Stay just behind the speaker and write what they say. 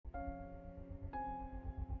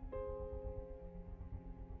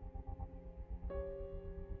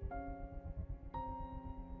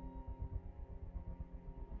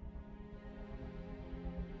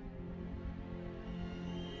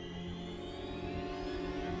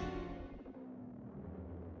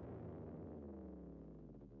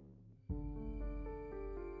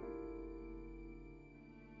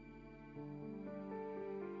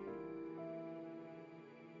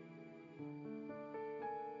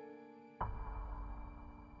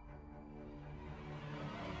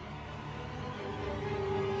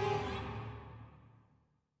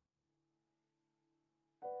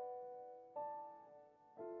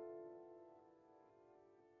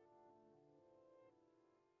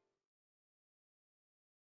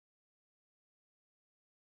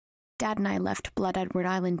Dad and I left Blood-Edward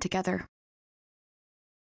Island together.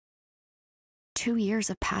 2 years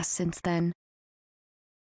have passed since then.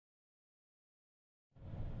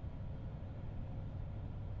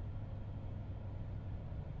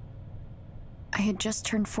 I had just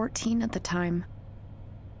turned 14 at the time.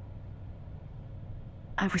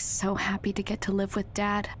 I was so happy to get to live with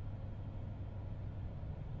Dad.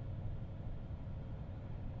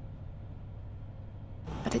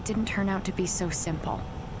 But it didn't turn out to be so simple.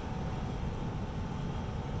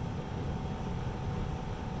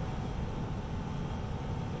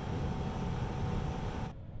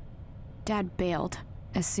 Dad bailed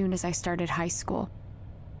as soon as I started high school.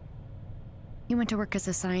 He went to work as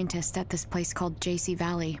a scientist at this place called JC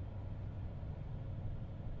Valley.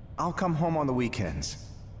 I'll come home on the weekends.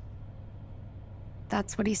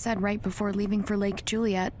 That's what he said right before leaving for Lake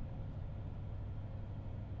Juliet.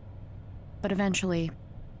 But eventually,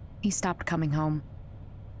 he stopped coming home.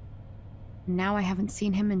 Now I haven't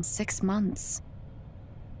seen him in 6 months.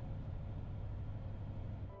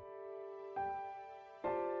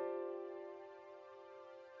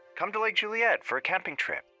 Come to Lake Juliet for a camping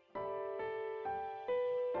trip.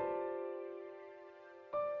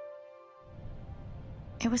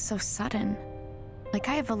 It was so sudden. Like,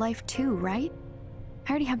 I have a life too, right? I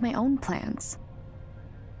already have my own plans.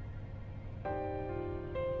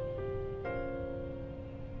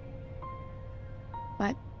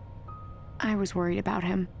 But I was worried about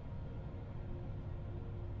him.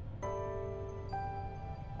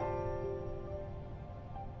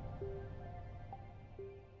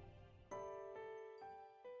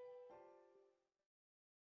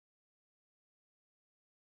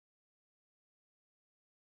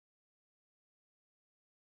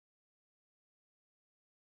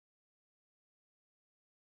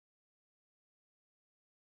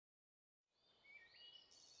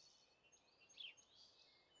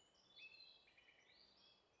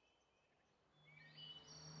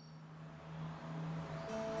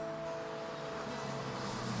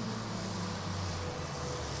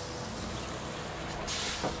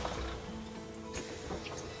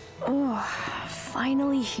 Oh,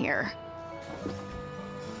 finally here.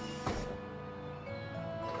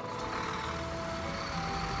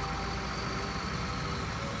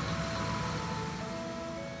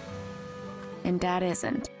 And Dad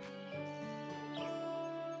isn't.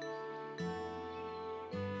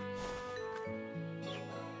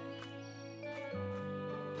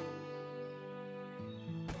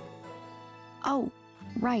 Oh,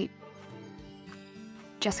 right.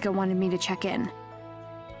 Jessica wanted me to check in.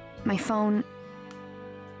 My phone...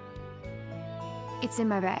 it's in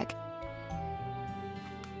my bag.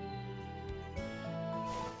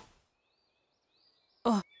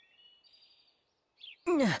 Oh.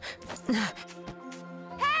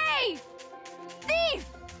 Hey! Thief!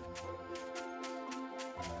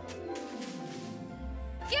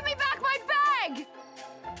 Give me back my bag!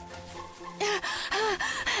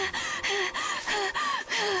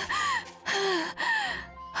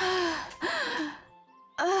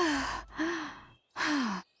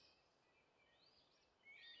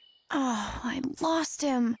 Oh, I lost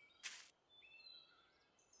him.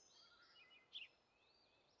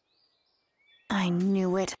 I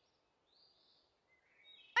knew it.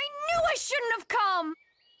 I knew I shouldn't have come!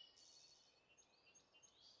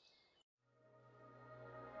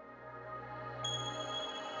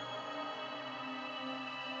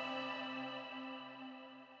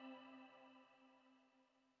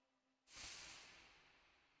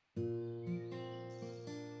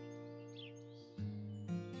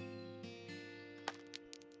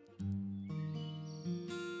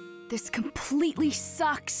 This completely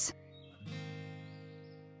sucks.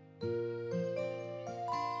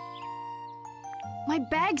 My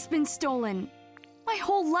bag's been stolen. My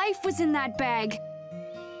whole life was in that bag.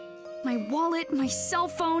 My wallet, my cell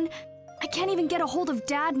phone. I can't even get a hold of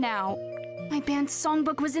Dad now. My band's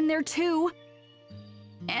songbook was in there too.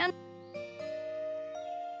 And...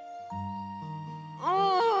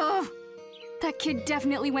 ugh! That kid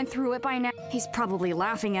definitely went through it by now. He's probably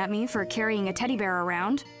laughing at me for carrying a teddy bear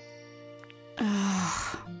around.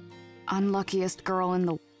 Ugh. Unluckiest girl in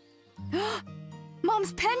the...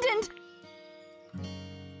 Mom's pendant!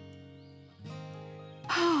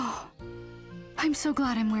 Oh, I'm so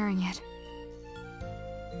glad I'm wearing it.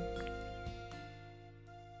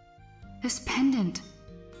 This pendant.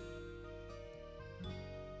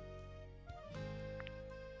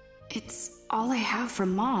 It's all I have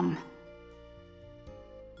from Mom.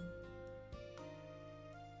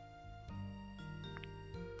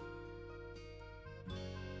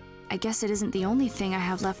 I guess it isn't the only thing I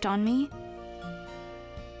have left on me.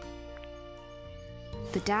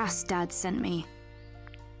 The DAS Dad sent me.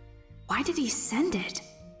 Why did he send it?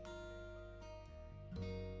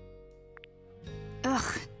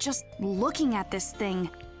 Ugh, just looking at this thing,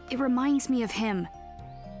 it reminds me of him.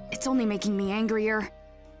 It's only making me angrier.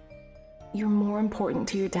 You're more important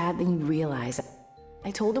to your dad than you realize.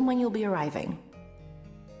 I told him when you'll be arriving.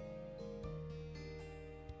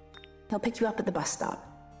 He'll pick you up at the bus stop.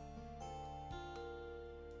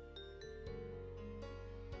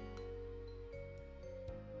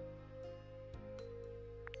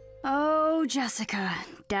 Oh, Jessica.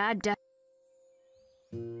 Dad.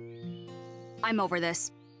 I'm over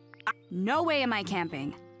this. No way am I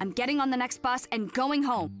camping. I'm getting on the next bus and going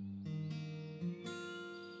home.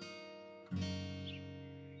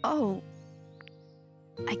 Oh.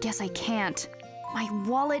 I guess I can't. My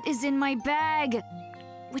wallet is in my bag.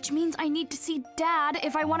 Which means I need to see Dad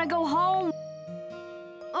if I want to go home.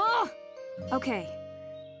 Ugh! Okay.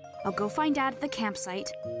 I'll go find Dad at the campsite.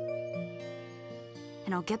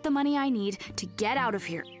 And I'll get the money I need to get out of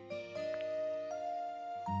here.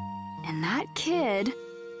 And that kid...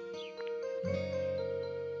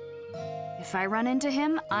 If I run into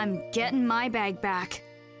him, I'm getting my bag back.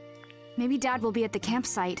 Maybe Dad will be at the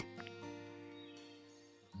campsite.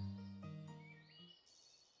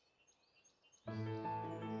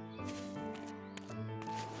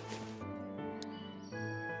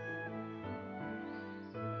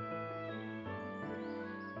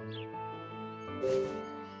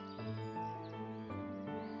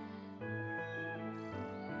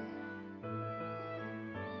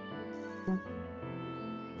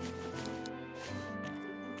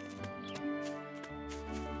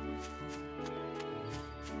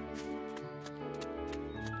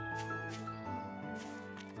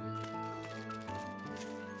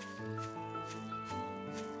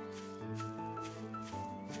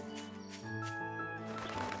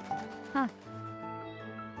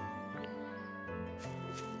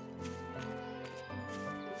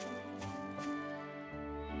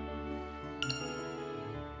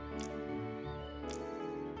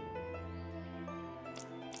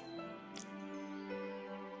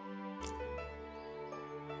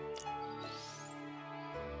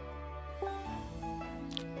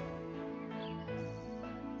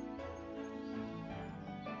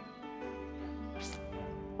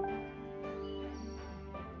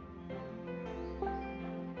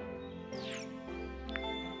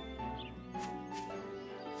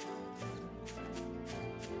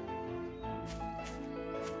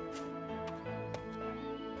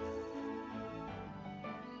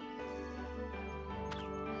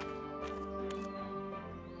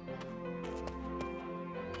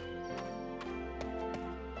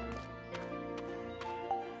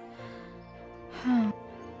 Huh.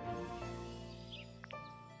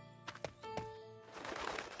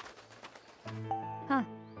 Huh.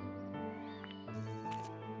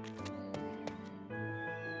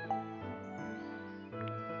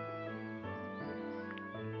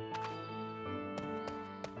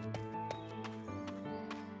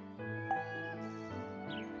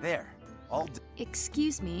 There, all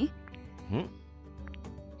Excuse me?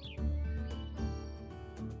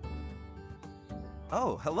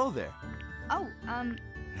 Oh, hello there. Oh,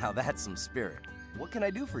 Now that's some spirit. What can I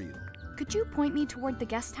do for you? could you point me toward the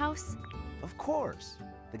guest house? Of course.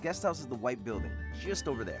 The guest house is the white building, just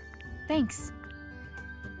over there. Thanks.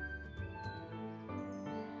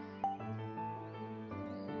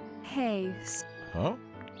 Hey, Huh?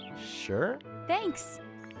 Sure? thanks.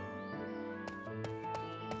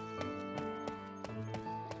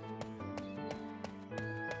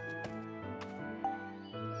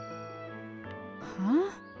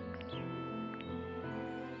 Huh?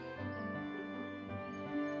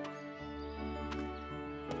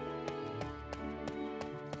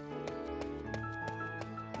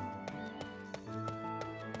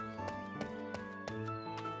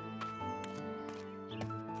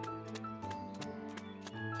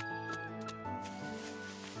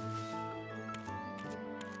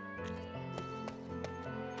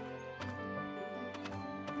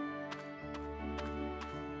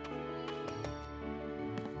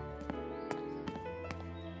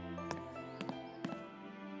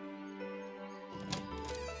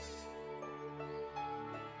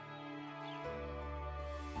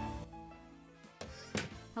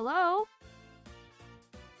 Hello?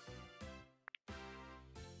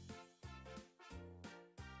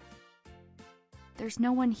 There's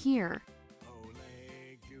no one here.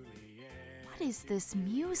 What is this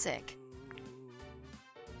music?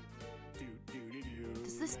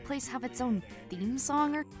 Does this place have its own theme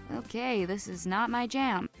song or... Okay, this is not my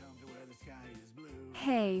jam.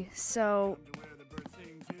 Hey, so...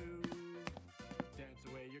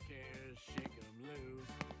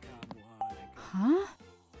 Huh?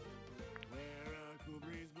 Where a cool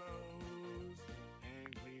breeze blows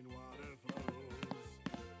and clean water flows.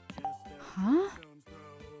 Just a Huh? stone's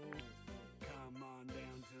throw. Come on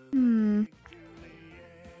down to Hmm. Lake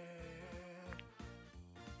Juliet.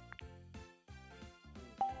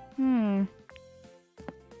 Hmm.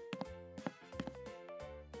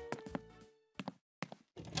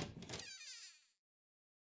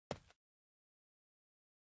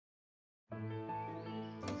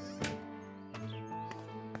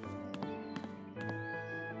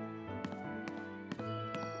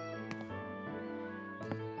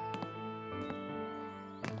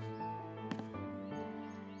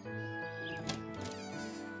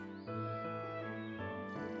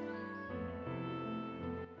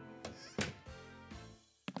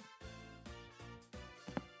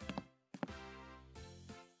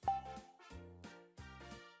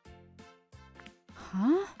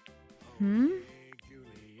 Huh? Hmm? Lake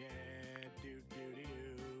Juliet, doo-doo-doo.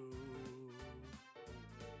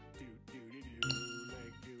 Doo-doo-doo-doo,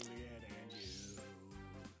 Lake Juliet and you.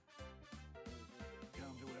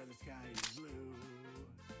 Come to where the sky is blue.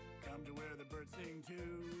 Come to where the birds sing too.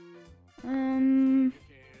 Your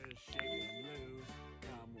cares shake and loose.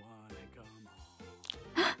 Come one and come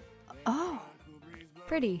on. Oh, Cool breeze blows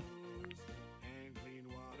pretty. and clean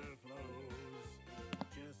water flows.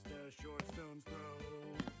 Just a short stone's throw.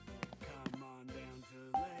 Come on down to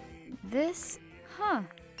Lake This? Huh.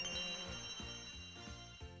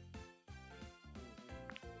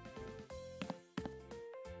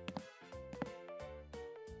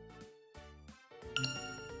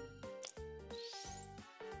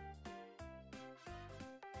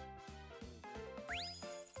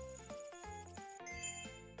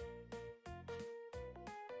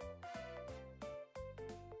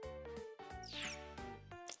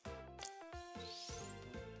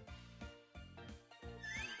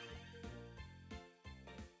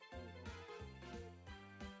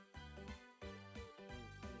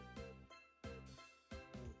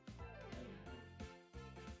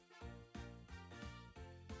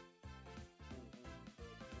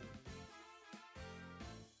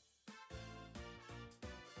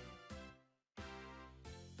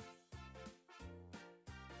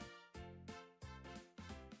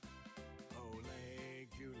 Oh, Lake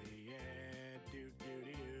Juliet,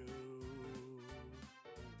 doo-doo-doo.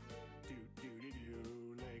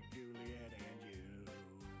 Doo-doo-doo-doo, Lake Juliet and you.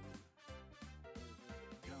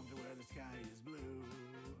 Come to where the sky is blue.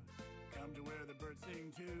 Come to where the birds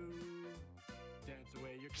sing too. Dance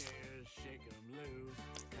away your cares, shake 'em loose.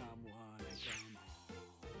 Come one and come on.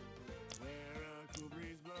 Where a cool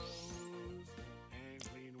breeze blows and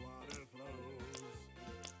clean water flows.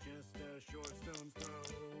 Just a short stone's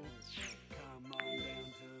throw. Come on down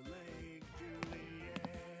to Lake Juliet.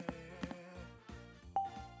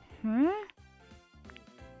 Hmm?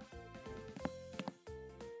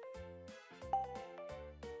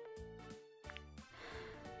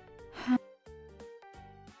 Huh.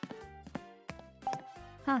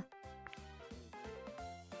 Huh?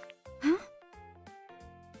 Huh.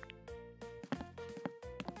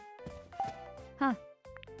 Huh?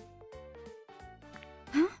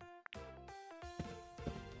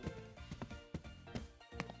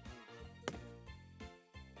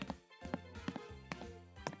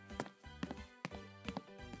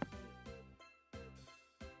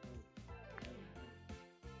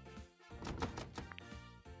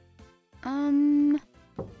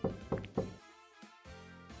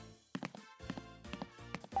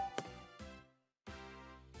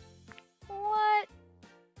 What?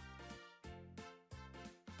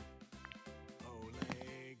 Oh,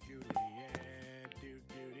 Lake Juliet,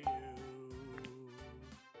 doo-doo-doo.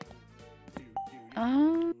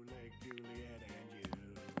 Doo-doo-doo, Lake Juliet and you.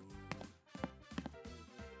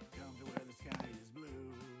 Come to where the sky is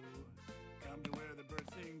blue. Come to where the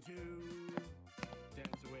birds sing too.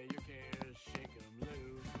 Dance away your cares, shake 'em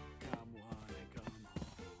loose. Come one and come on.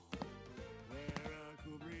 Where a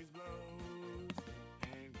cool breeze blows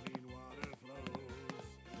and clean water flows.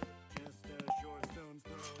 Just a short stone's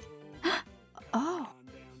throw. Oh. On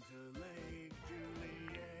down to Lake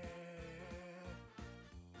Juliet.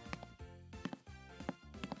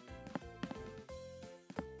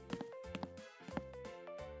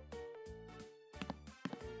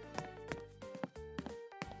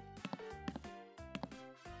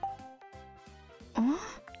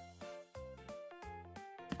 Oh?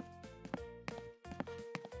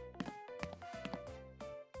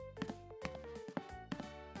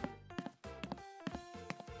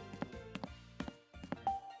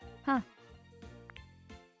 Huh.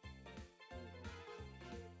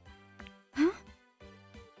 Huh?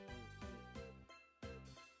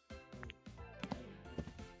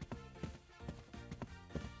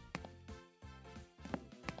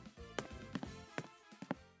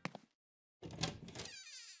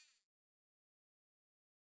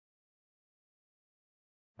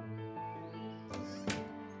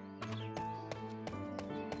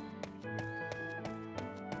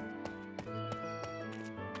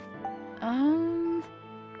 Have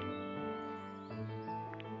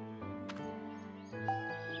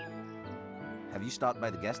you stopped by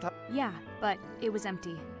the guest house? Yeah, but it was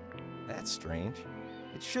empty. That's strange.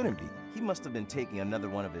 It shouldn't be. He must have been taking another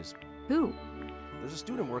one of his... Who? There's a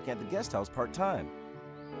student working at the guest house part-time.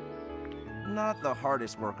 Not the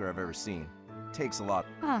hardest worker I've ever seen. Takes a lot.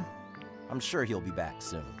 Huh. I'm sure he'll be back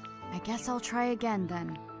soon. I guess I'll try again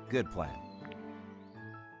then. Good plan.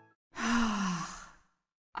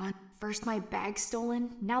 First my bag stolen,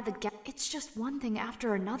 now it's just one thing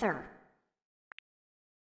after another.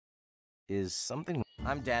 Is something...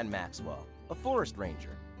 I'm Dan Maxwell, a forest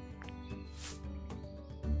ranger.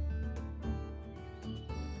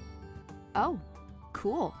 Oh,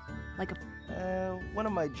 cool. Like a... One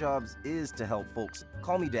of my jobs is to help folks.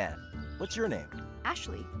 Call me Dan. What's your name?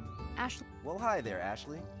 Ashley. Ashley. Well, hi there,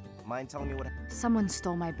 Ashley. Mind telling me what... Someone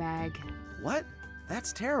stole my bag. What?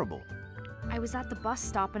 That's terrible. I was at the bus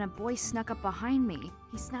stop and a boy snuck up behind me.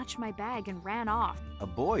 He snatched my bag and ran off. A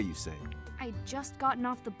boy, you say? I'd just gotten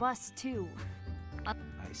off the bus, too. I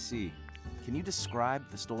see. Can you describe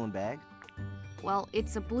the stolen bag? Well,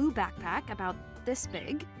 it's a blue backpack about this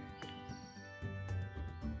big.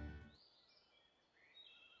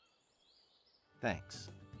 Thanks.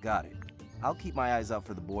 Got it. I'll keep my eyes out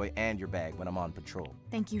for the boy and your bag when I'm on patrol.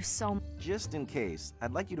 Thank you so much. Just in case,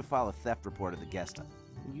 I'd like you to file a theft report at the guest house.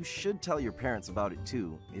 You should tell your parents about it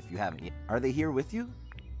too, if you haven't yet. Are they here with you?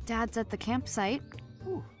 Dad's at the campsite.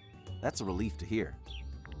 Whew. That's a relief to hear.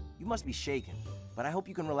 You must be shaken, but I hope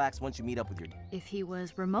you can relax once you meet up with your... If he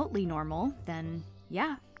was remotely normal, then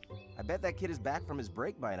yeah. I bet that kid is back from his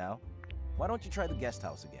break by now. Why don't you try the guest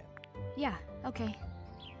house again? Yeah, okay.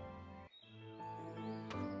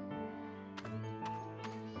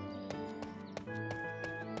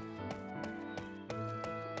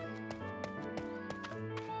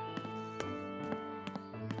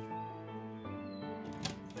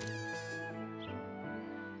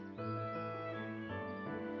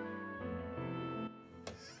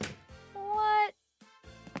 What?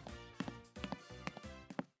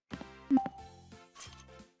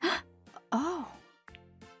 Oh.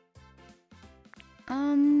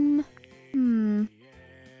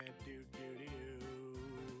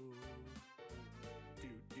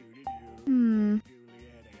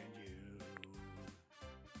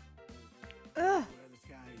 Ugh. Where the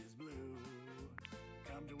sky is blue.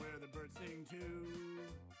 Come to where the birds sing too.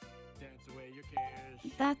 Dance away your cares.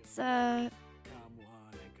 That's, Come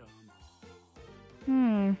one and come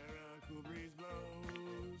home. Where a cool breeze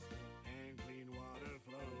blows and clean water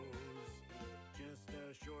flows. Just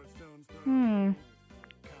a short stone's throw. Come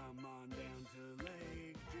on down to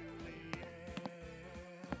Lake Juliet.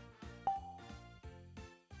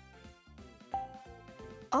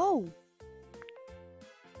 Oh.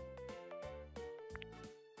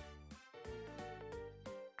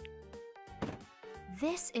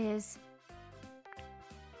 This is...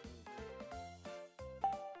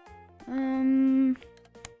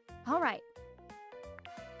 All right.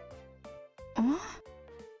 Ah!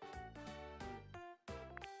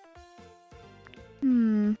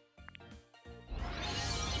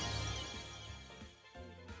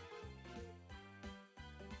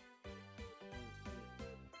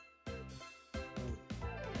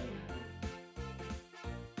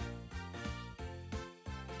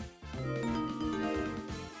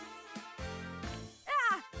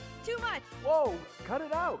 Too much! Whoa! Cut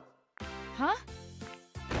it out! Huh?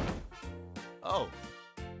 Oh.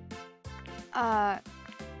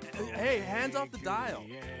 Hey, hands off the dial.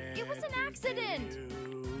 It was an accident!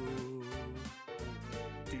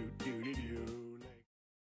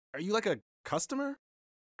 Are you like a customer?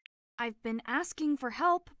 I've been asking for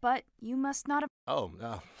help, but you must not have... Oh,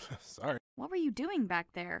 no. Sorry. What were you doing back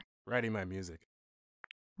there? Writing my music.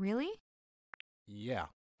 Really? Yeah,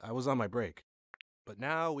 I was on my break. But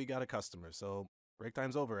now we got a customer, so break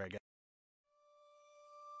time's over, I guess.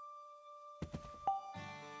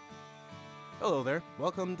 Hello there.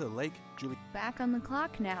 Welcome to Lake Juliet. Back on the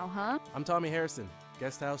clock now, huh? I'm Tommy Harrison,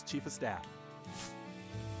 guest house chief of staff.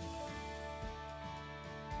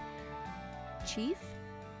 Chief?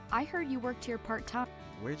 I heard you worked here part-time.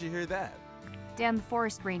 Where'd you hear that? Dan the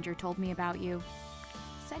forest ranger told me about you.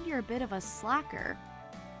 Said you're a bit of a slacker.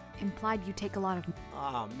 Implied you take a lot of...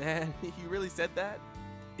 Aw, man, you really said that?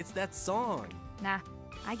 It's that song. Nah,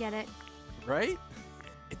 I get it. Right?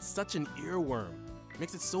 It's such an earworm.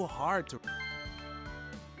 Makes it so hard to...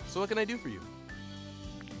 So what can I do for you?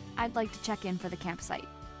 I'd like to check in for the campsite.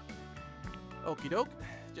 Okie doke.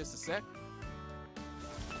 Just a sec.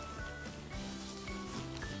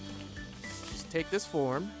 Just take this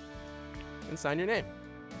form and sign your name.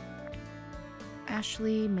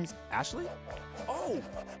 Ashley, Ms. Ashley? Oh,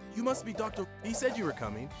 you must be Dr. He said you were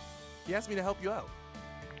coming. He asked me to help you out.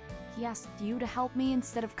 He asked you to help me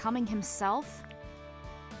instead of coming himself?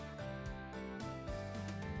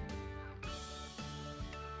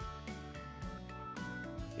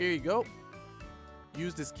 Here you go.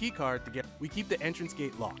 Use this key card to get. We keep the entrance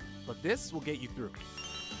gate locked, but this will get you through.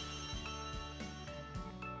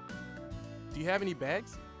 Do you have any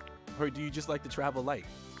bags? Or do you just like to travel light?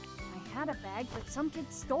 I had a bag, but some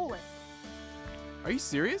kid stole it. Are you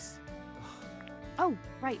serious? Oh,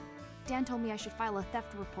 right. Dan told me I should file a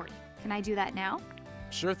theft report. Can I do that now?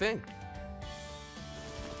 Sure thing.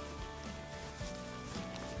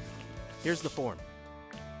 Here's the form.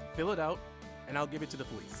 Fill it out, and I'll give it to the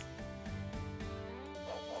police.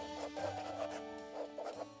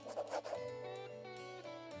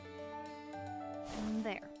 And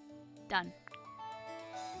there. Done.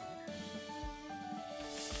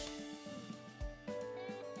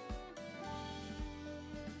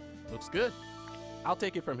 Looks good. I'll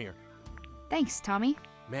take it from here. Thanks, Tommy.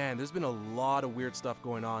 Man, there's been a lot of weird stuff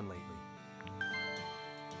going on lately.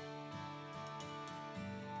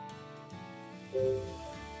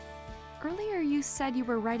 Earlier you said you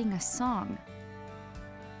were writing a song.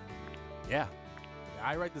 Yeah,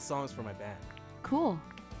 I write the songs for my band. Cool.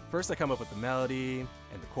 First I come up with the melody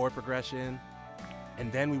and the chord progression,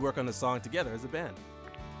 and then we work on the song together as a band.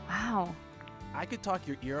 Wow. I could talk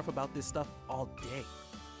your ear off about this stuff all day.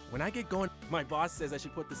 When I get going, my boss says I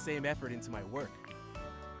should put the same effort into my work.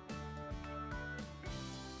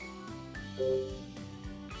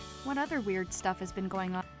 What other weird stuff has been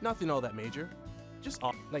going on? Nothing all that major. Just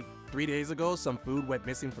like 3 days ago, some food went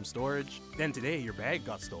missing from storage. Then today, your bag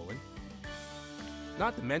got stolen.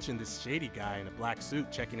 Not to mention this shady guy in a black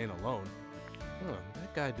suit checking in alone. Huh,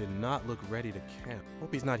 that guy did not look ready to camp.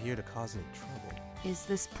 Hope he's not here to cause any trouble. Is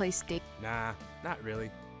this place Nah, not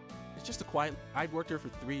really. It's just a quiet. I've worked here for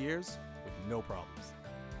 3 years with no problems.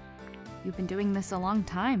 You've been doing this a long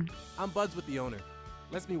time. I'm buds with the owner.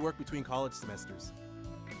 Lets me work between college semesters.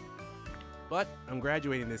 But I'm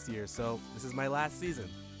graduating this year, so this is my last season.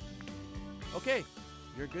 Okay,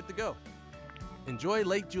 you're good to go. Enjoy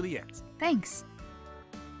Lake Juliet. Thanks.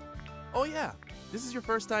 Oh yeah, this is your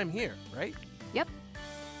first time here, right? Yep.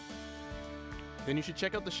 Then you should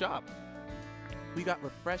check out the shop. We got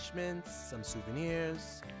refreshments, some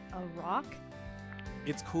souvenirs. A rock?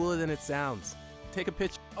 It's cooler than it sounds. Take a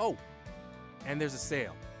picture. Oh, and there's a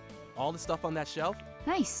sale. All the stuff on that shelf?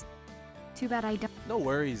 Nice. Too bad I don't. No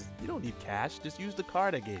worries, you don't need cash, just use the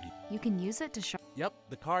card I gave you. You can use it to shop. Yep,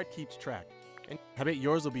 the card keeps track. And I bet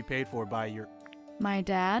yours will be paid for by your... My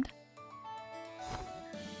dad?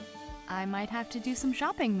 I might have to do some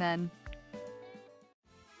shopping then.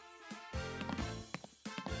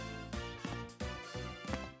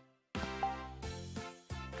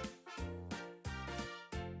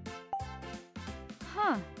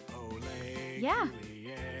 Huh. Oh, Lake Yeah.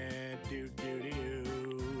 Juliet,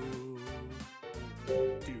 doo-doo-doo.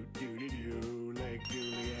 Doo-doo-doo-doo, Lake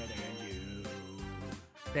Juliet and you.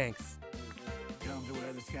 Thanks. Come to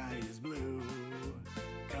where the sky is blue.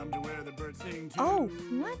 Come to where the birds sing too. Oh,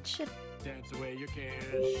 what should... Dance away your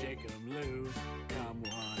cares, shake 'em loose. Come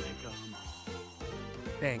one and come home.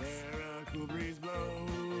 Thanks. Where a cool breeze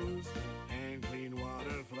blows and clean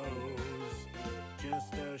water flows.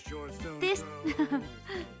 Just a short stone This- throw.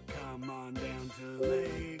 Come on down to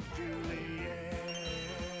Lake Juliet.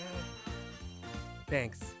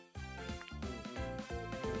 Thanks.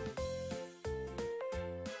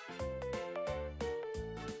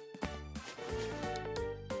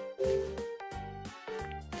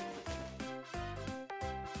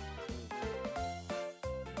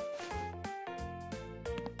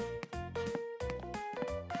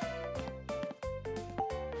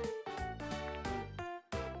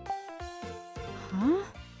 Huh?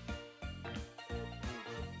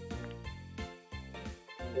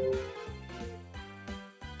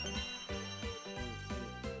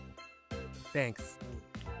 Thanks.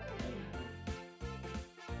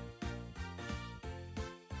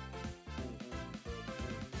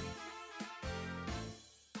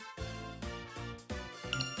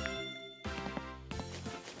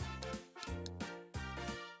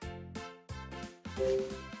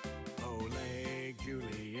 Oh, Lake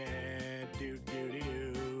Juliet,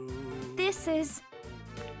 doo-doo-doo. This is...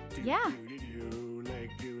 Yeah. Doo-doo-doo-doo,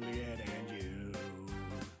 Lake Juliet and you.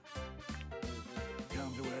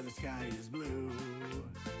 Come to where the sky is blue.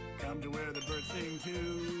 Come to where the birds sing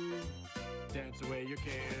too. Dance away your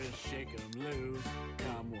cares, shake 'em loose.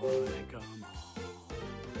 Come one and come home.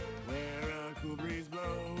 Where a cool breeze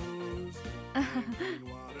blows and clean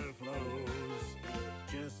water flows.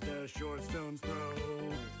 Just a short stone's throw.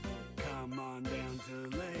 Come on down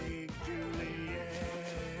to Lake Juliet.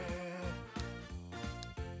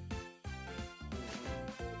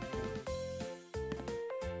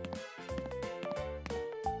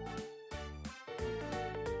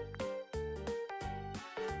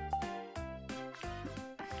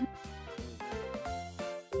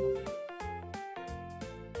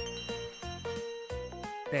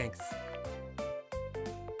 Thanks.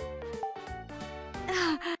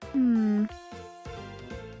 Hmm.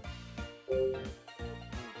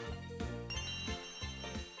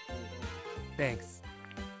 Thanks.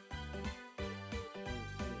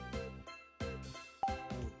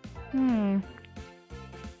 Hmm.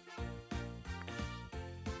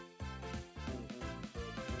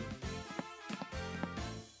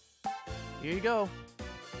 Here you go.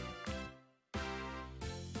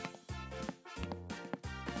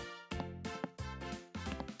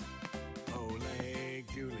 Oh, Lake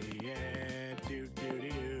Juliet,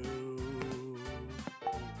 doo-doo-doo.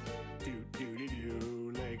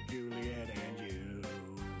 Doo-doo-doo-doo, Lake Juliet and you.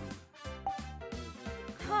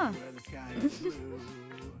 Huh. Where the sky is blue.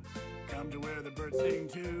 Come to where the birds sing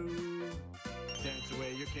too. Dance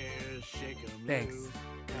away your cares, shake 'em Thanks. loose.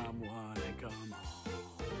 Come one and come home.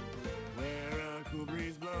 Where a cool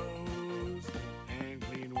breeze blows and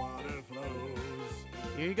clean water flows.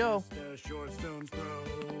 Here you go. Just a short stone's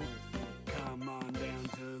throw. Come on down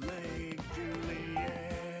to Lake Juliet.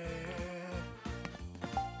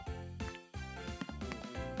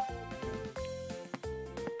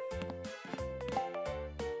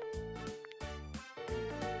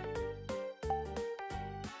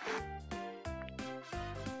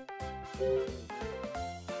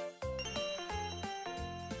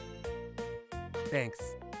 Thanks.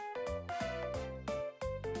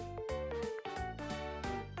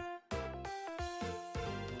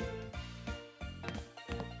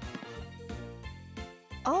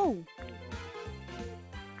 Oh.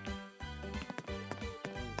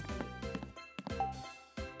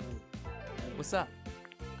 What's up?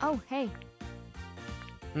 Oh, hey.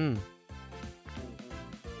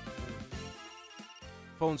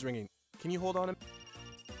 Phone's ringing. Can you hold on a...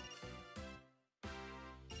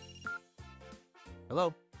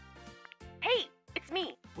 Hello? Hey, it's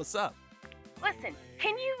me. What's up? Listen,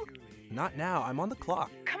 can you... Not now. I'm on the clock.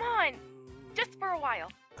 Come on. Just for a while.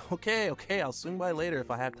 Okay, I'll swing by later if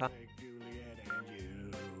I have time.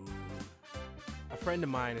 A friend of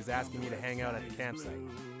mine is asking me to hang out at the campsite.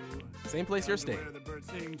 Same place you're staying.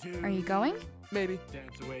 Are you going? Maybe.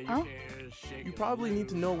 Oh? You probably need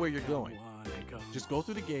to know where you're going. Just go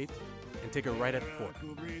through the gate and take a right at the fort.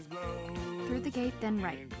 Through the gate, then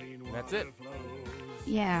right. That's it.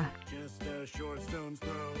 Yeah. Just a short stone's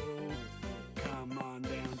throw. Come on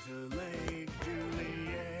down to Lake Juliet.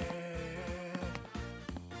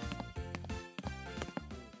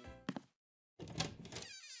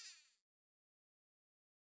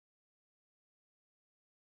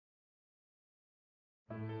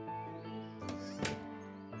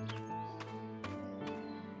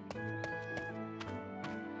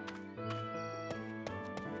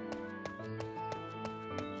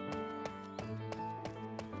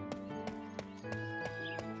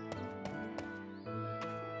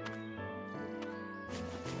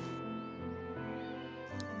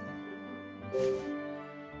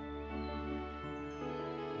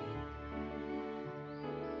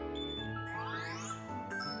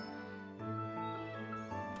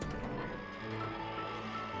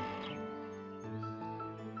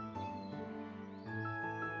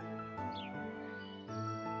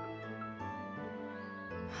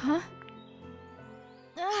 Huh?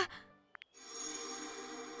 Ah!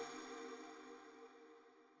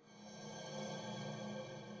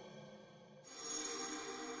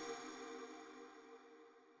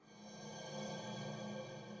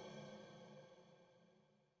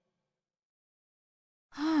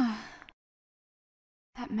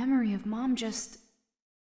 That memory of Mom just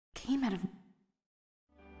came out of...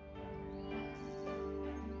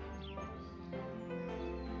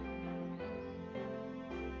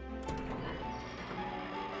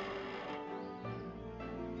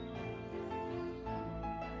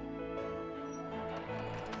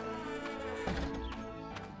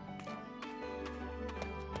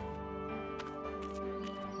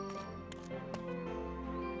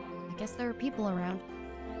 I guess there are people around.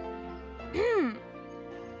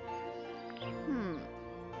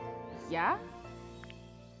 Yeah?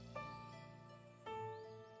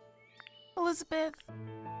 Elizabeth.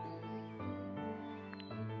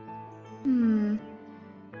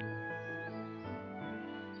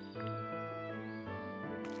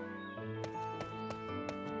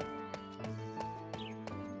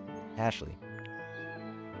 Ashley.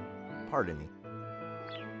 Pardon me.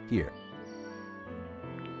 Here.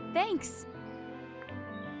 Thanks.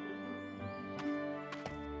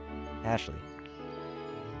 Ashley.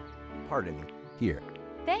 Pardon me. Here.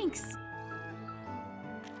 Thanks.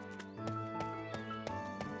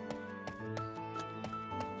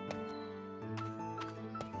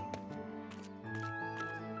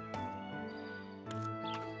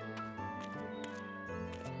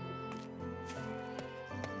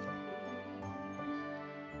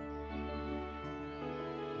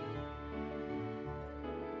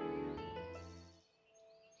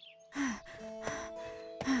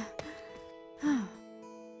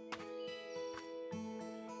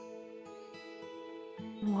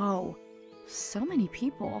 Whoa, so many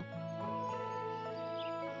people.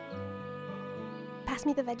 Pass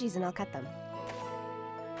me the veggies and I'll cut them.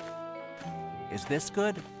 Is this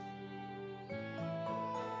good?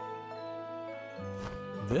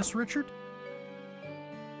 This, Richard?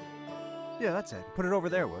 Yeah, that's it. Put it over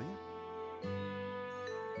there, will you?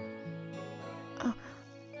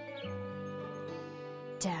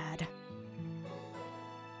 Dad.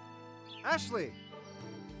 Ashley!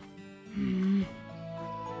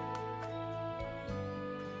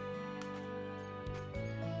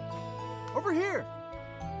 Over here!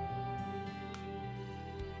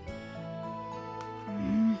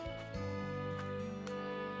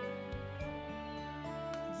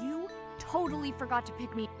 You totally forgot to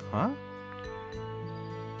pick me. Huh?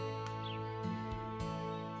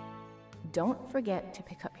 Don't forget to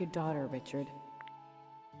pick up your daughter, Richard.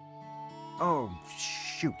 Oh,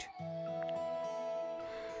 shoot.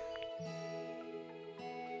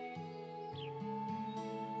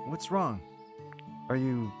 What's wrong? Are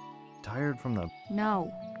you tired from the...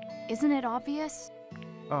 No. Isn't it obvious?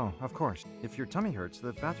 Oh, of course. If your tummy hurts,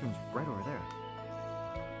 the bathroom's right over there.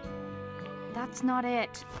 That's not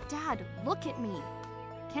it. Dad, look at me.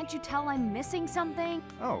 Can't you tell I'm missing something?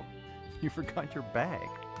 Oh, you forgot your bag.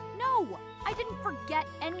 No, I didn't forget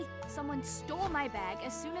anything. Someone stole my bag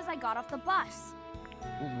as soon as I got off the bus.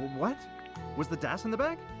 What? Was the DAS in the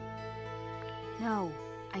bag? No,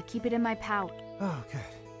 I keep it in my pouch. Oh, good.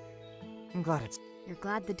 I'm glad it's... You're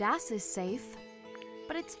glad the DAS is safe.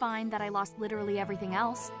 But it's fine that I lost literally everything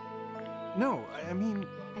else. No, I mean...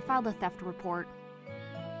 I filed a theft report.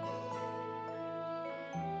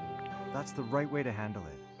 That's the right way to handle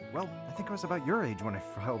it. Well, I think I was about your age when I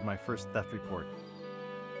filed my first theft report.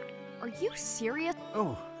 Are you serious?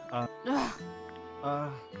 Oh,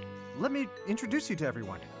 Ugh. let me introduce you to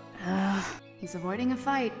everyone. He's avoiding a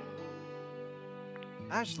fight.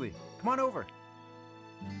 Ashley, come on over.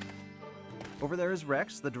 Over there is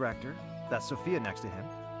Rex, the director. That's Sophia next to him.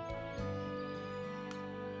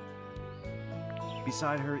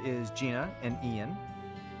 Beside her is Gina and Ian.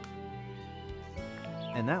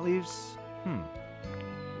 And that leaves,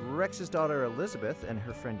 Rex's daughter Elizabeth and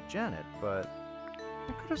her friend Janet, but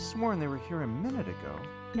I could have sworn they were here a minute ago.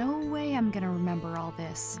 No way I'm gonna remember all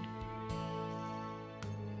this.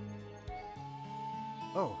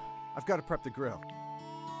 Oh, I've got to prep the grill.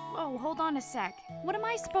 Whoa, hold on a sec. What am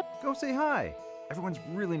I supposed... Go say hi. Everyone's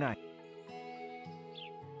really nice.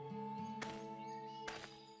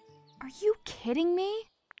 Are you kidding me?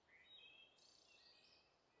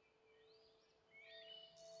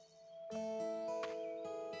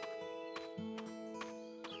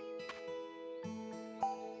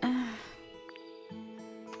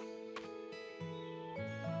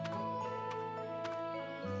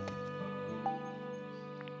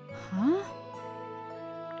 Huh?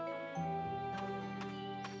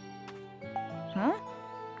 Huh?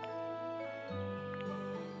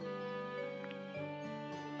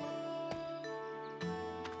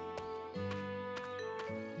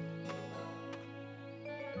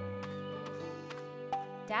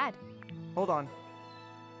 Dad. Hold on.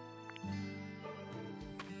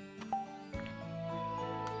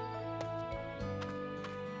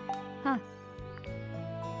 Huh.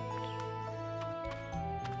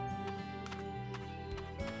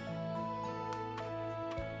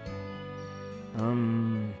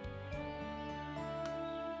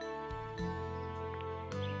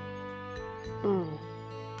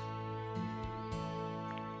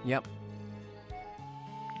 Yep.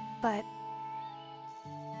 But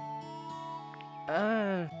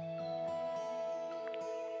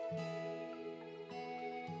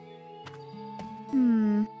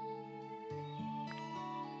Hmm.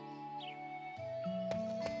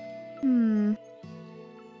 Hmm.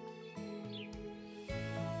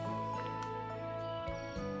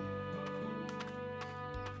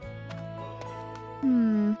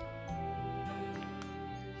 Hmm.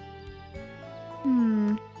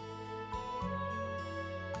 Hmm.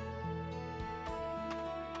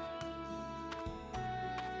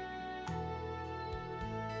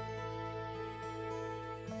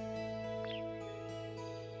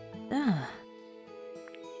 Yeah.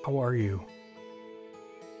 How are you?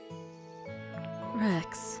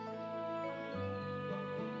 Rex.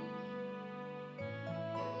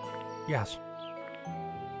 Yes.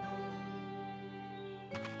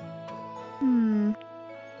 Hmm.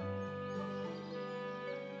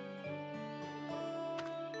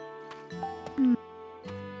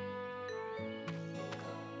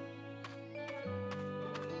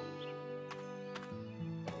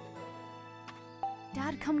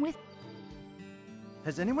 Dad, come with.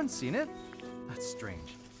 Has anyone seen it? That's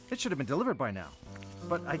strange. It should have been delivered by now.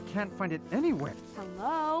 But I can't find it anywhere.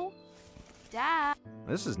 Hello? Dad?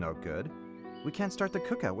 This is no good. We can't start the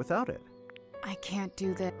cookout without it. I can't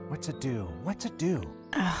do this. What to do? What to do?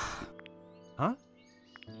 Ugh. Huh?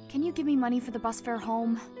 Can you give me money for the bus fare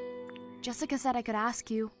home? Jessica said I could ask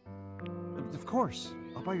you. Of course.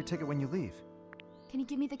 I'll buy your ticket when you leave. Can you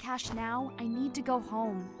give me the cash now? I need to go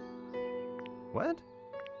home. What?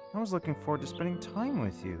 I was looking forward to spending time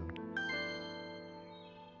with you.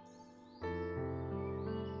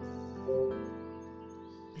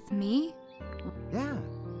 With me? Yeah.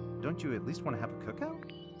 Don't you at least want to have a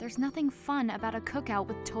cookout? There's nothing fun about a cookout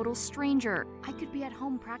with total stranger. I could be at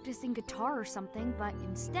home practicing guitar or something, but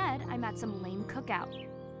instead I'm at some lame cookout.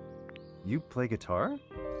 You play guitar?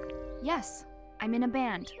 Yes, I'm in a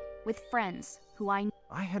band with friends who I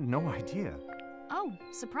had no idea. Oh,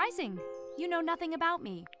 surprising. You know nothing about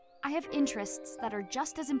me. I have interests that are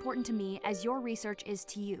just as important to me as your research is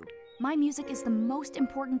to you. My music is the most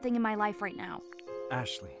important thing in my life right now.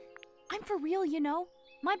 Ashley. I'm for real, you know.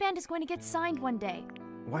 My band is going to get signed one day.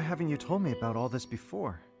 Why haven't you told me about all this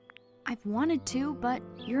before? I've wanted to, but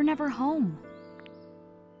you're never home.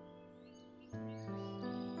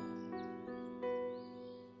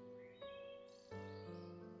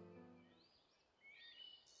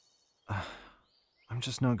 I'm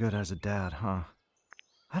just no good as a dad, huh?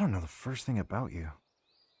 I don't know the first thing about you.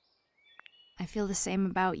 I feel the same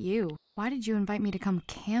about you. Why did you invite me to come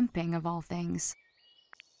camping, of all things?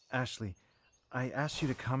 Ashley, I asked you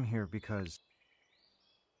to come here because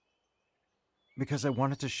I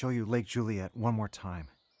wanted to show you Lake Juliet one more time.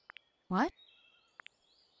 What?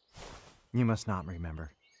 You must not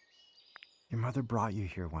remember. Your mother brought you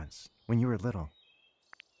here once, when you were little.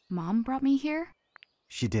 Mom brought me here?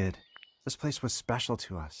 She did. This place was special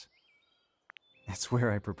to us. It's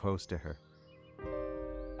where I proposed to her.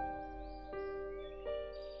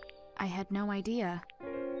 I had no idea.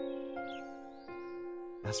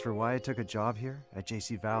 As for why I took a job here at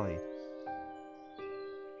JC Valley,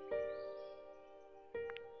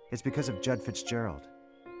 it's because of Judd Fitzgerald.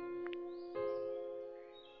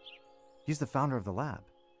 He's the founder of the lab.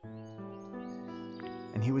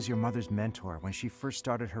 And he was your mother's mentor when she first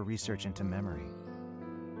started her research into memory.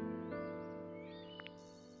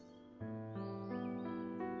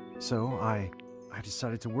 So I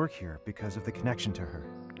decided to work here because of the connection to her.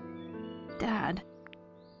 Dad.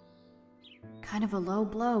 Kind of a low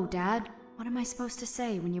blow, Dad. What am I supposed to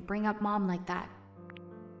say when you bring up Mom like that?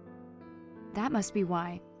 That must be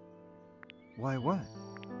why. Why what?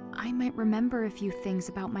 I might remember a few things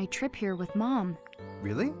about my trip here with Mom.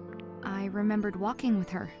 Really? I remembered walking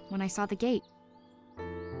with her when I saw the gate.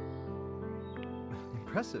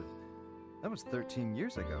 Impressive. That was 13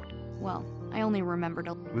 years ago. Well, I only remembered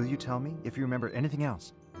a... Will you tell me if you remember anything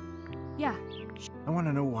else? Yeah. I want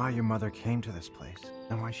to know why your mother came to this place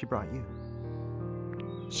and why she brought you.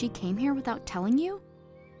 She came here without telling you?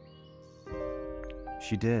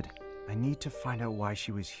 She did. I need to find out why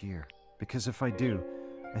she was here, because if I do,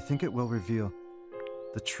 I think it will reveal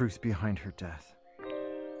the truth behind her death.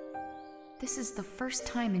 This is the first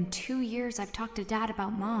time in 2 years I've talked to Dad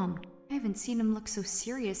about Mom. I haven't seen him look so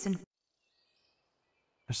serious and...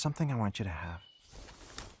 There's something I want you to have.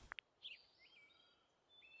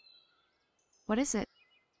 What is it?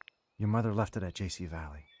 Your mother left it at JC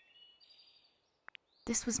Valley.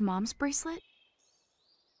 This was Mom's bracelet?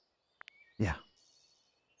 Yeah.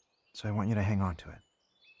 So I want you to hang on to it.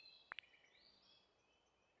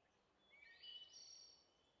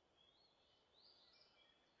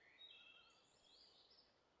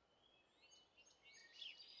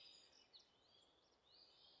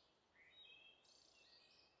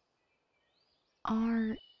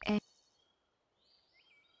 R.A.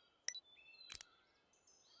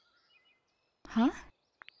 Huh?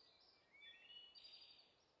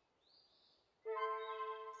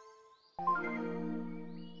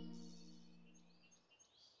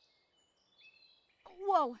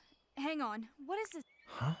 Whoa! Hang on. What is this?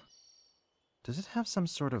 Huh? Does it have some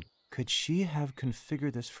sort of... Could she have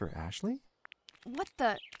configured this for Ashley? What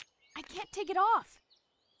the... I can't take it off!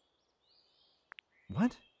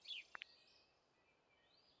 What?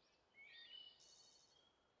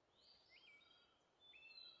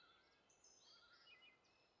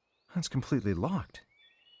 It's completely locked.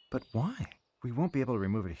 But why? We won't be able to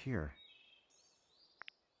remove it here.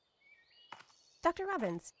 Dr.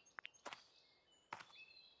 Robbins,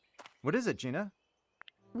 What is it, Gina?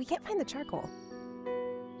 we can't find the charcoal.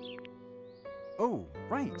 Oh,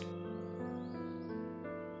 right.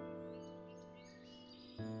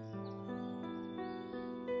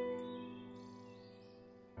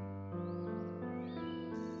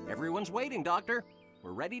 Everyone's waiting, Doctor.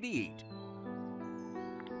 We're ready to eat.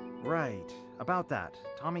 Right. About that.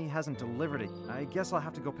 Tommy hasn't delivered it. I guess I'll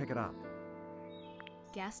have to go pick it up.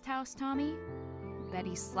 Guest house, Tommy? Bet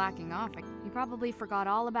he's slacking off. He probably forgot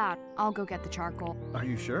all about it. I'll go get the charcoal. Are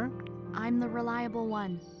you sure? I'm the reliable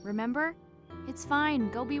one. Remember? It's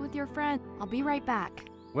fine. Go be with your friend. I'll be right back.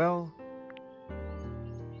 Well...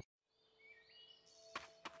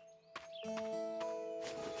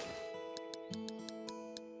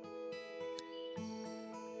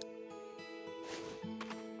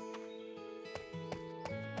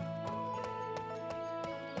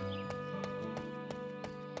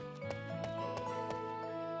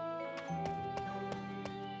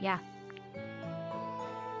 Yeah.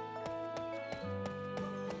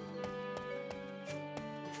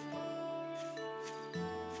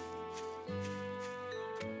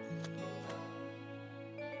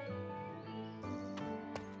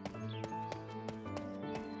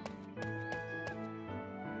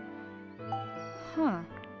 Huh.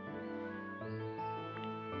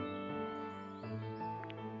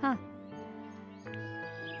 Huh.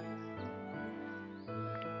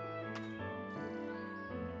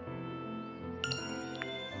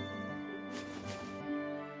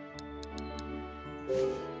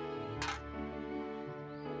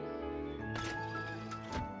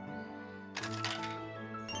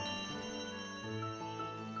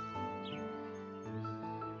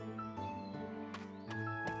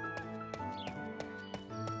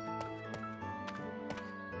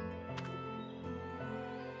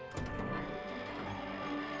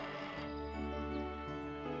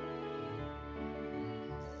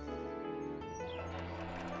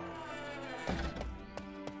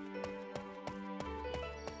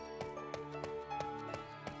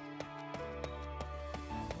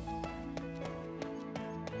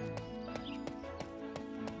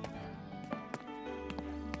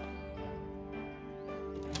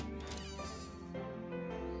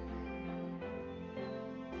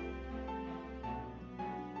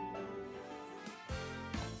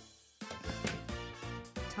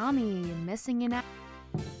 Tommy, missing in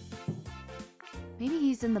Maybe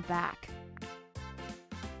he's in the back.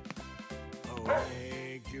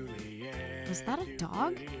 Lake Juliet. Was that a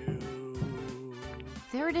dog?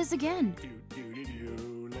 There it is again.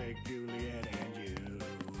 Lake Juliet and you.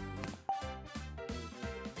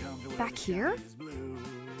 Come to where Back the here? sky is blue.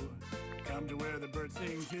 Come to where the birds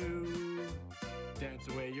sing too. Dance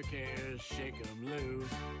away your cares, shake 'em loose.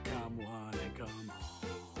 Come one and come home.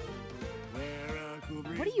 Where a cool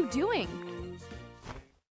breeze What are you doing? blows.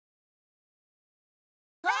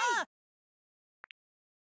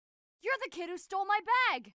 You're the kid who stole my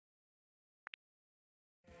bag!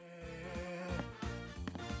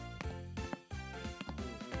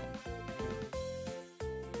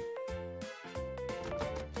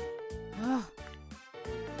 Ugh.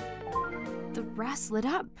 The brass lit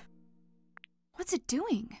up. What's it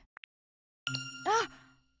doing? Ah!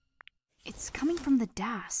 It's coming from the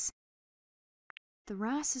DAS. The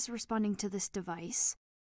RAS is responding to this device.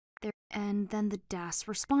 There, and then the DAS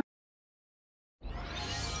responds.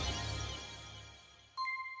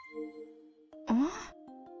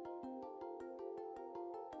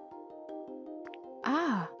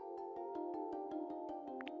 Ah.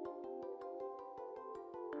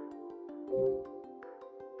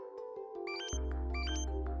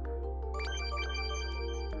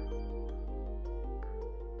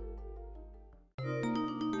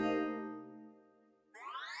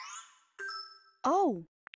 Oh.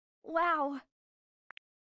 Wow.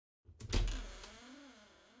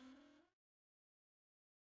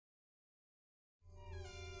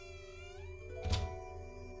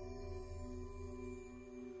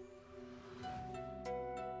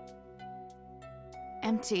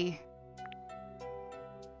 Empty.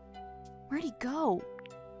 Where'd he go?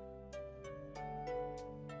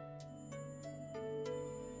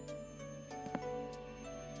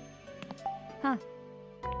 Huh.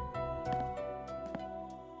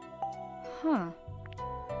 Huh.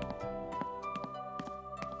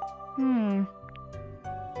 Hmm.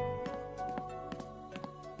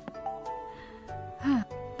 Huh.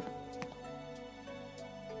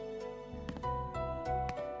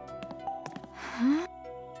 Huh?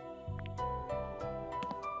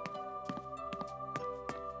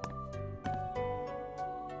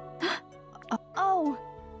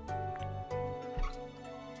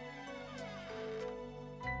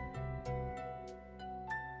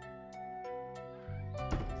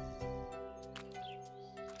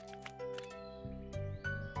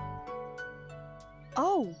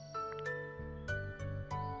 Oh.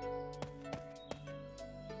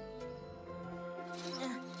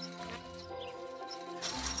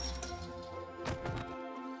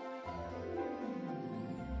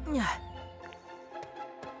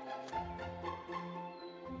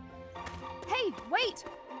 Hey, wait!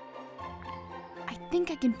 I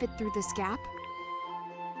think I can fit through this gap.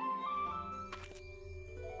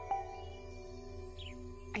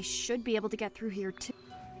 I should be able to get through here too.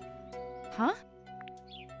 Huh?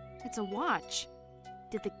 It's a watch.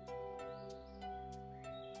 Did the...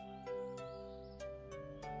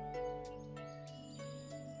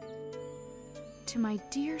 To my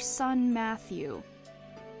dear son, Matthew.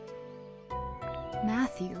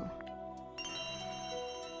 Matthew.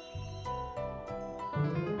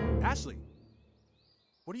 Ashley!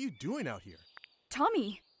 What are you doing out here?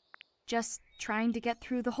 Tommy! Just trying to get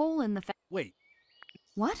through the hole in the Wait.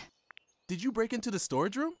 What? Did you break into the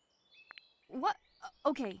storage room? What?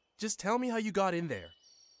 Okay. Just tell me how you got in there.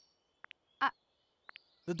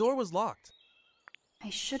 The door was locked. I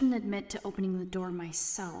shouldn't admit to opening the door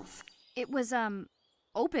myself. It was,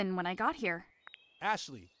 open when I got here.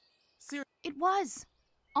 Ashley, seriously. It was.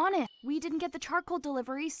 Honest. We didn't get the charcoal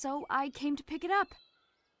delivery, so I came to pick it up.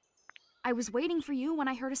 I was waiting for you when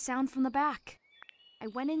I heard a sound from the back. I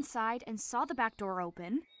went inside and saw the back door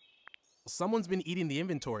open. Someone's been eating the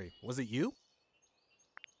inventory. Was it you?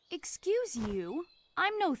 Excuse you?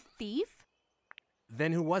 I'm no thief.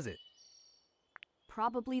 Then who was it?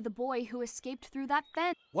 Probably the boy who escaped through that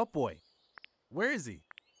fence. What boy? Where is he?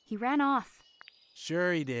 He ran off.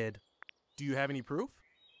 Sure he did. Do you have any proof?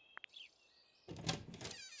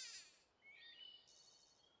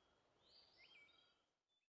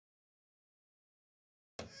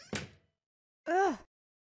 Ugh.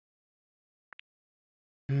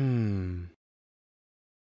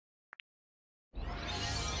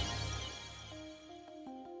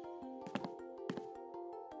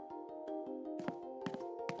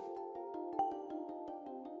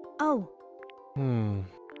 Oh.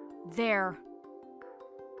 There.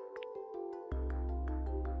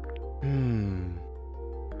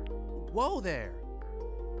 Whoa there!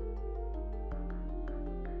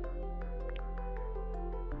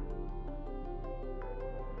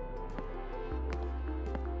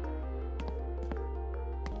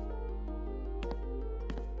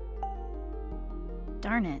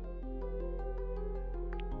 Darn it.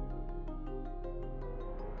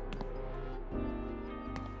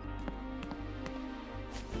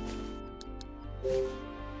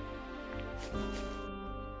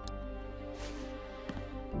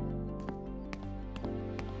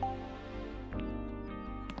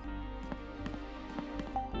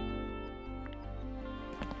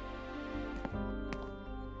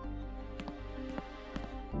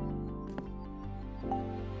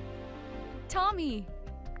 Tommy!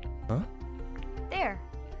 Huh? There.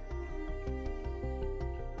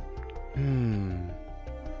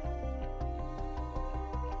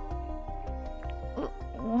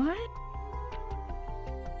 What?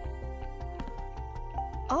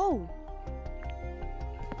 Oh.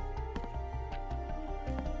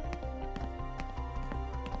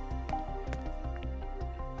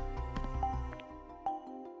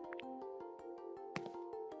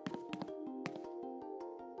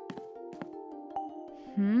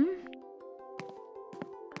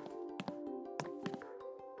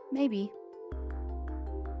 Maybe.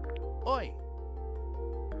 Oi!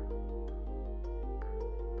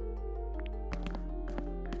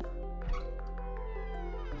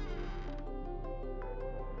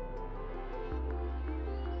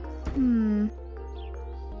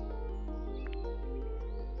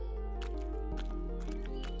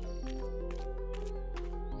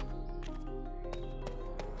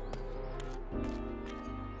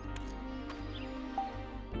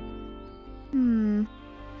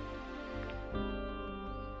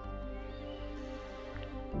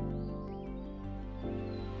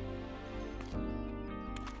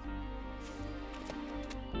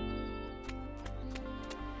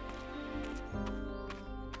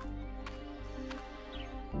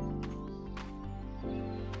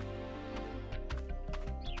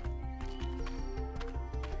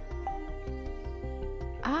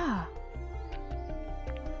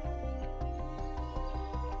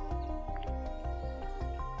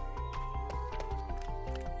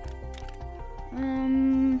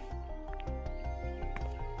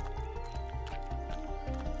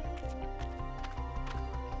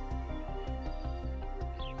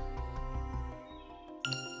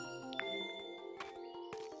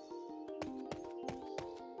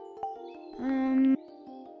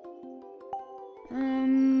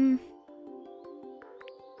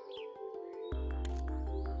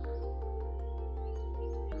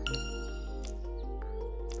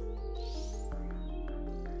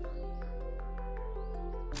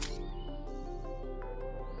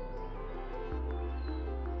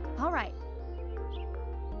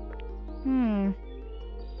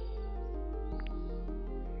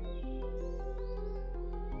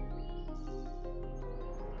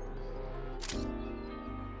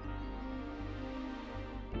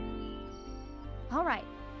 All right.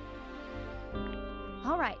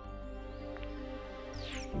 All right.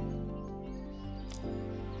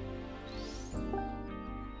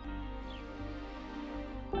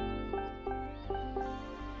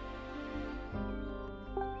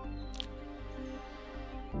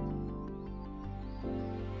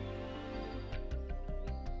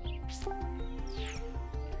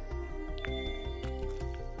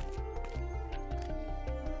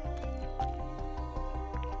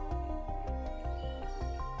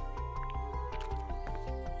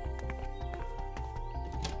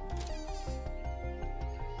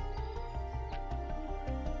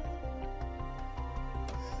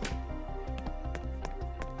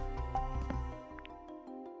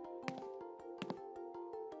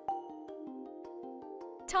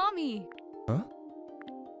 Tommy! Huh?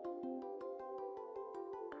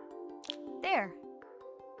 There.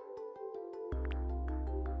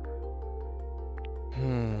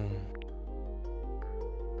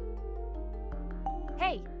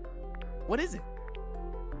 Hey! What is it?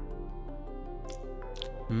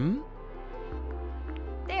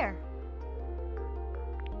 There.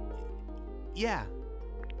 Yeah,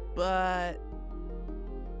 but...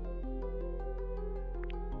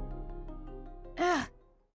 Ugh.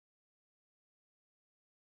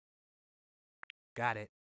 Got it.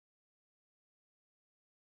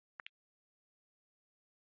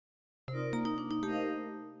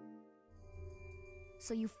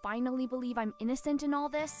 So you finally believe I'm innocent in all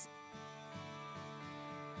this?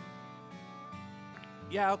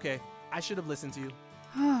 Yeah, okay. I should have listened to you.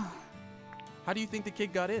 How do you think the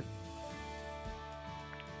kid got in?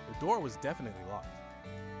 The door was definitely locked.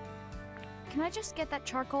 Can I just get that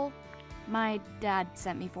charcoal? My dad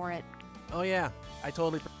sent me for it. Oh yeah, I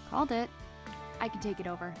totally Called it. I can take it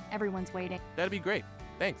over. Everyone's waiting. That'd be great.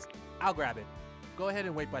 Thanks. I'll grab it. Go ahead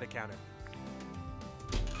and wait by the counter.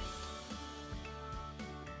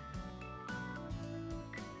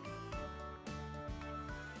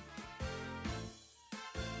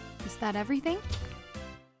 Is that everything?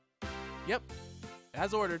 Yep,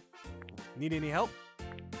 as ordered. Need any help?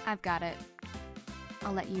 I've got it.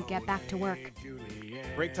 I'll let you get back to work.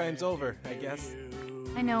 Break time's over, I guess.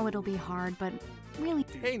 I know it'll be hard, but really...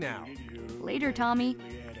 Hey now. Later, Tommy.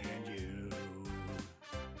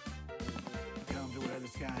 Come to where the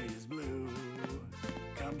sky is blue.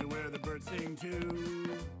 Come to where the birds sing too.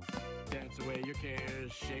 Dance away your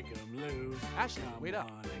cares, shake 'em loose. Ashley, wait up.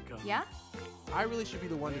 Yeah? I really should be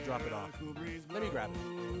the one to drop it off. Let me grab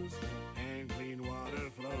it. And clean water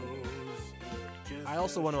flows. I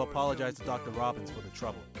also want to apologize to Dr. Robbins for the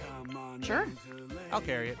trouble. Sure. I'll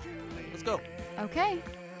carry it. Let's go. Okay.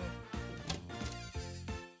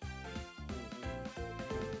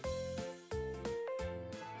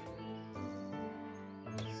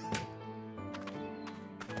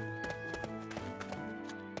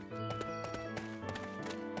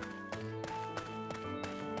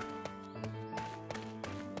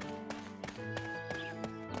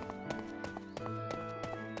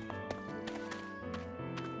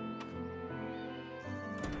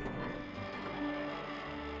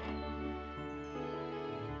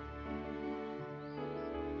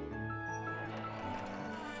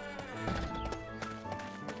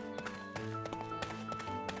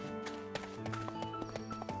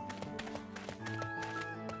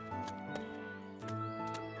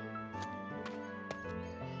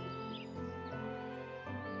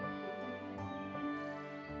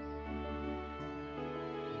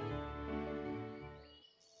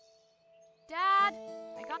 Dad,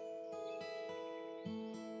 I got...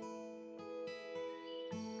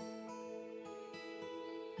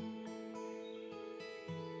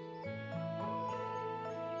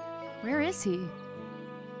 Where is he?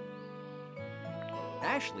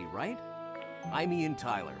 Ashley, right? I'm Ian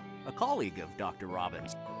Tyler, a colleague of Dr.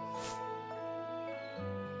 Robbins.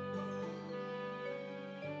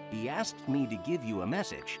 He asked me to give you a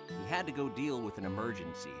message. He had to go deal with an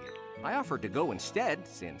emergency. I offered to go instead,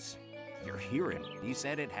 since you're here, and he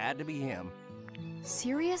said it had to be him.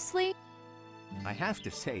 Seriously? I have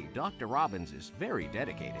to say, Dr. Robbins is very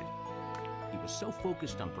dedicated. He was so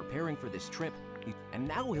focused on preparing for this trip, and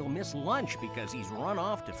now he'll miss lunch because he's run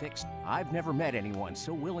off to fix... I've never met anyone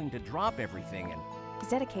so willing to drop everything and... His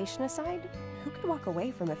dedication aside, who could walk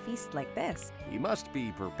away from a feast like this? He must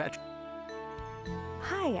be perpetual.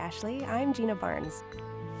 Hi, Ashley. I'm Gina Barnes.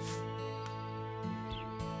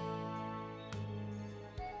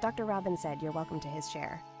 Dr. Robbins said you're welcome to his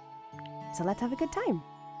chair. So let's have a good time.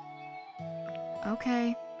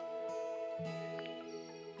 Okay.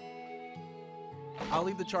 I'll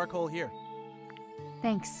leave the charcoal here.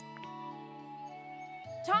 Thanks.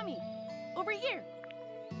 Tommy, over here.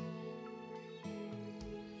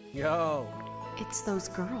 Yo. It's those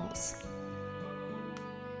girls.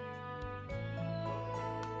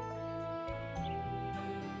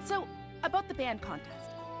 So, about the band contest.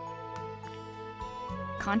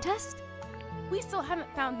 Contest? We still haven't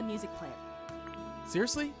found the music player.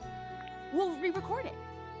 Seriously? We'll re-record it.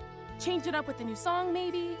 Change it up with a new song,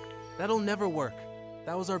 maybe. That'll never work.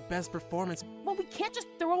 That was our best performance. Well, we can't just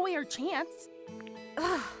throw away our chance.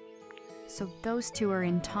 Ugh. So those two are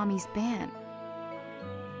in Tommy's band.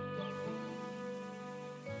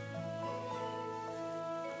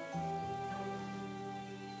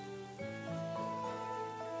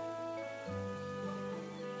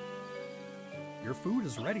 Your food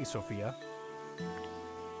is ready, Sophia.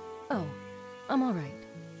 Oh, I'm all right.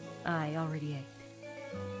 I already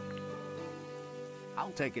ate.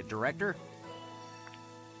 I'll take it, Director.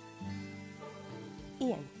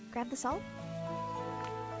 Ian, grab the salt.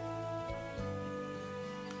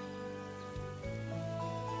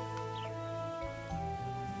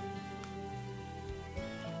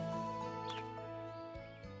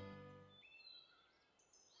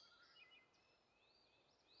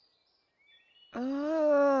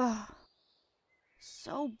 Ugh.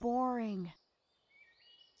 So boring.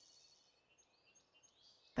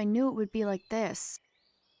 If I knew it would be like this,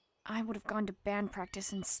 I would have gone to band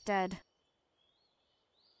practice instead.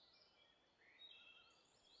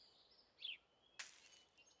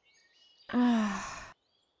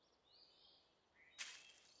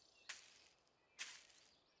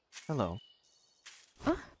 Hello.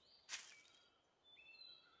 Huh?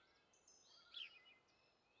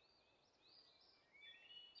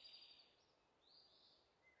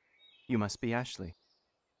 You must be Ashley.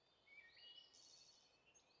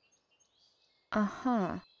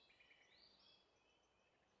 Uh-huh.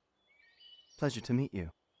 Pleasure to meet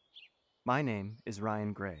you. My name is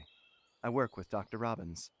Ryan Gray. I work with Dr.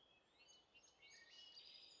 Robbins.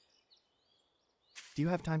 Do you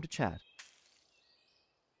have time to chat?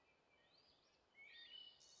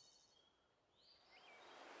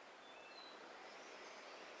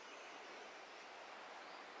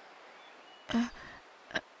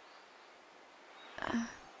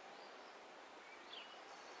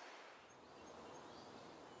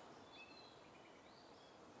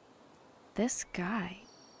 This guy.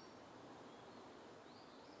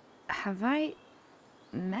 Have I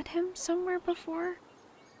met him somewhere before?